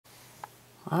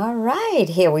All right,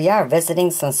 here we are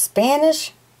visiting some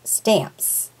Spanish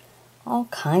stamps. All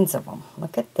kinds of them.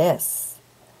 Look at this.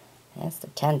 There's the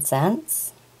 10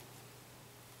 cents.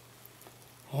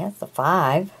 Here's the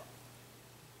 5.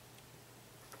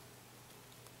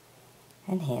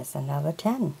 And here's another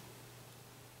 10.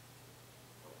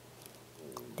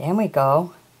 Then we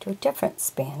go to a different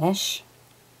Spanish.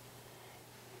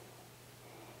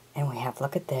 And we have,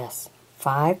 look at this,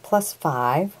 5 plus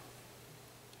 5.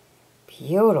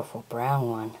 Beautiful brown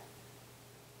one.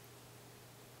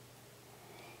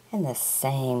 And the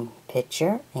same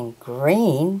picture in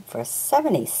green for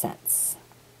 70 cents.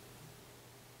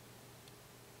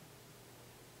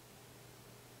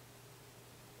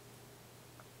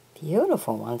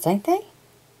 Beautiful ones, ain't they?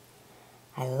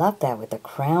 I love that with the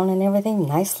crown and everything,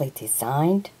 nicely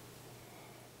designed.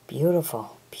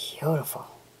 Beautiful, beautiful.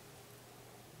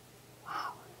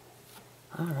 Wow.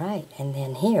 All right, and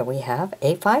then here we have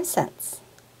a 5 cents.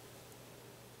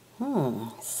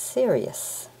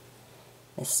 Serious,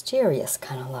 mysterious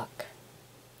kind of look.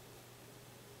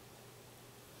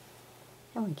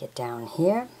 And we get down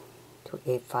here to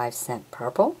a 5-cent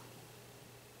purple.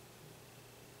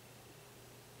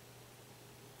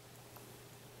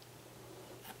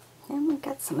 And we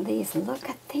got some of these. Look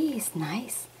at these,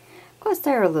 nice. Of course,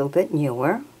 they're a little bit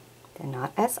newer. They're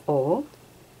not as old,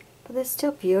 but they're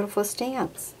still beautiful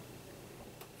stamps.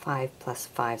 5 plus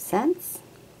 5 cents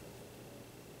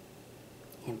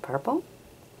in purple.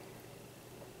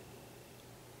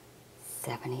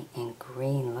 70 in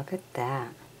green. Look at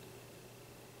that.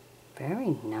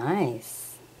 Very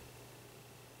nice.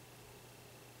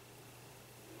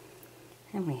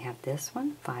 And we have this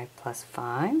one, 5 plus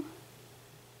 5.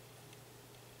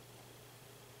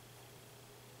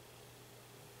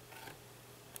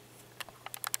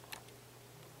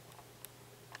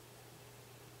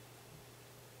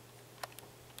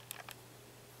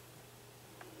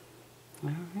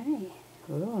 Alright.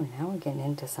 Ooh, now we're getting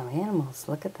into some animals.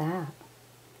 Look at that.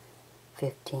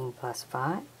 15 plus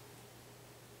 5.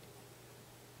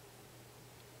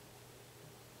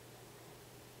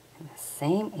 And the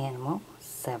same animal,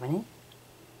 70,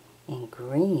 in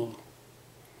green.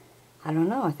 I don't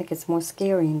know, I think it's more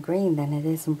scary in green than it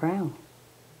is in brown.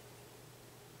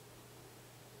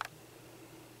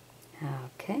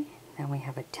 Okay, then we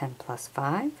have a 10 plus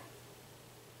 5.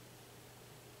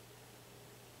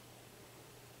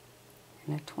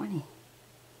 And a 20.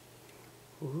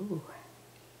 Ooh.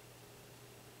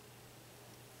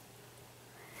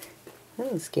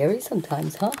 Ooh, scary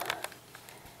sometimes, huh?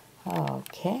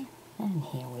 Okay, and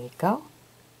here we go.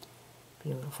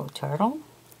 Beautiful turtle.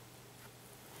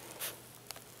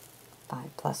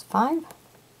 5 plus 5.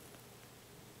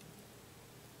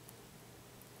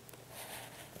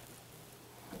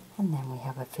 And then we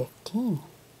have a 15.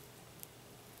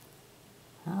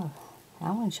 Oh,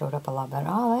 that one showed up a lot better.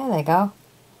 Oh, there they go.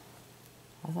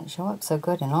 Doesn't show up so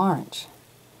good in orange.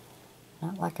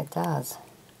 Not like it does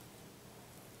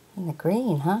in the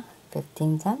green, huh?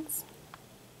 15 cents.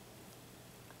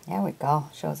 There we go.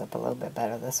 Shows up a little bit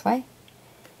better this way.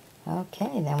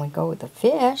 Okay, then we go with the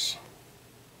fish.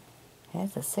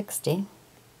 There's a 60.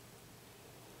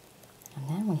 And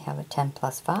then we have a 10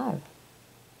 plus 5.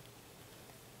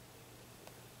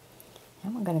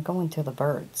 And we're going to go into the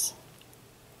birds.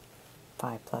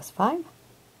 5 plus 5.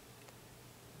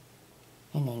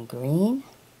 And in green,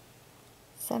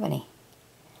 70.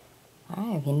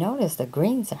 Alright, if you notice, the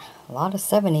greens are a lot of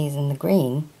 70s in the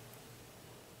green.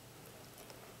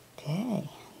 Okay,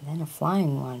 and then a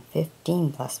flying one,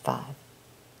 15 plus 5.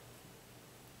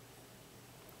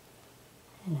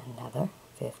 And another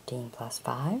 15 plus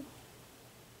 5.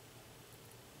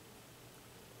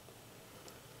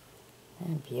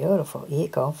 And a beautiful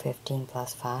eagle, 15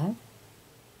 plus 5.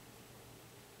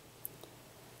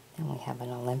 Then we have an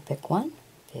Olympic one,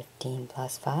 15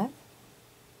 plus 5.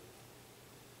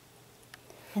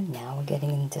 And now we're getting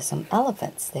into some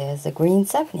elephants. There's a green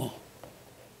 70.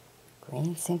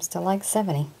 Green seems to like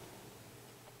 70.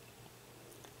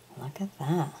 Look at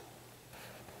that.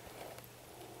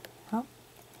 Oh,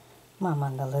 Mom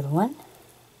on the little one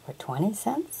for 20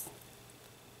 cents.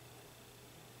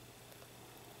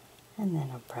 And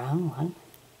then a brown one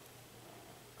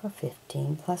for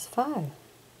 15 plus 5.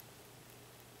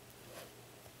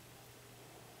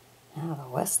 Now the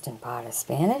western part of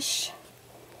Spanish.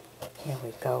 Here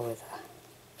we go with a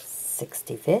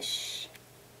 60 fish.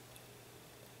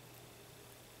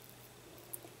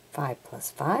 5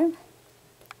 plus 5.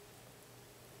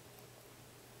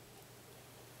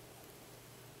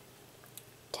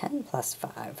 $10 plus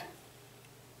 5.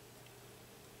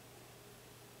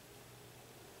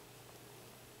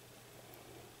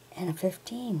 And a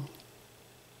 15.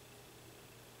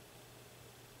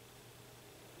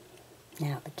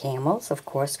 Now the camels, of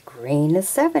course, green is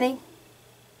 70.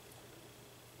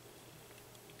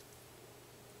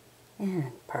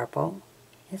 And purple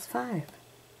is 5.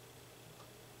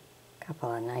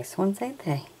 Couple of nice ones, ain't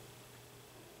they?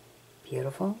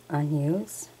 Beautiful,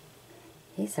 unused.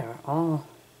 These are all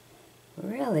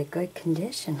really good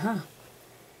condition, huh?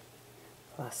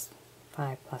 Plus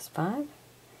 5 plus 5.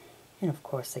 And of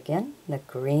course, again, the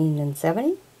green and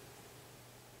 70.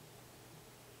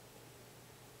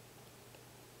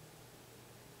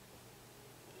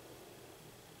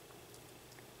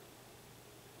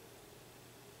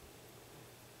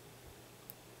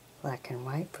 Black and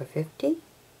white for 50.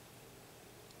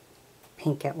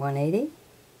 Pink at 180.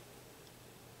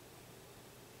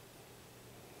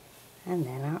 And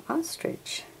then our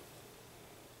ostrich.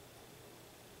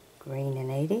 Green and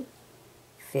 80.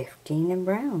 15 in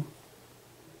brown.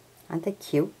 Aren't they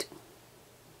cute?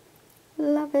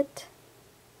 Love it.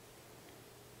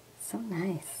 So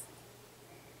nice.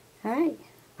 Alright,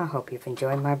 I hope you've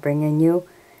enjoyed my bringing you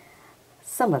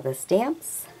some of the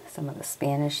stamps, some of the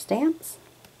Spanish stamps.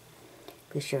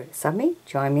 Be sure to sub me,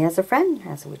 join me as a friend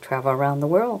as we travel around the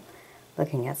world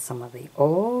looking at some of the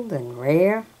old and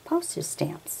rare postage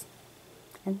stamps.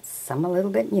 And some a little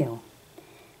bit new.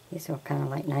 These are kind of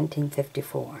like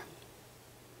 1954.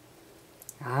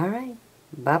 Alright,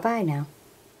 bye-bye now.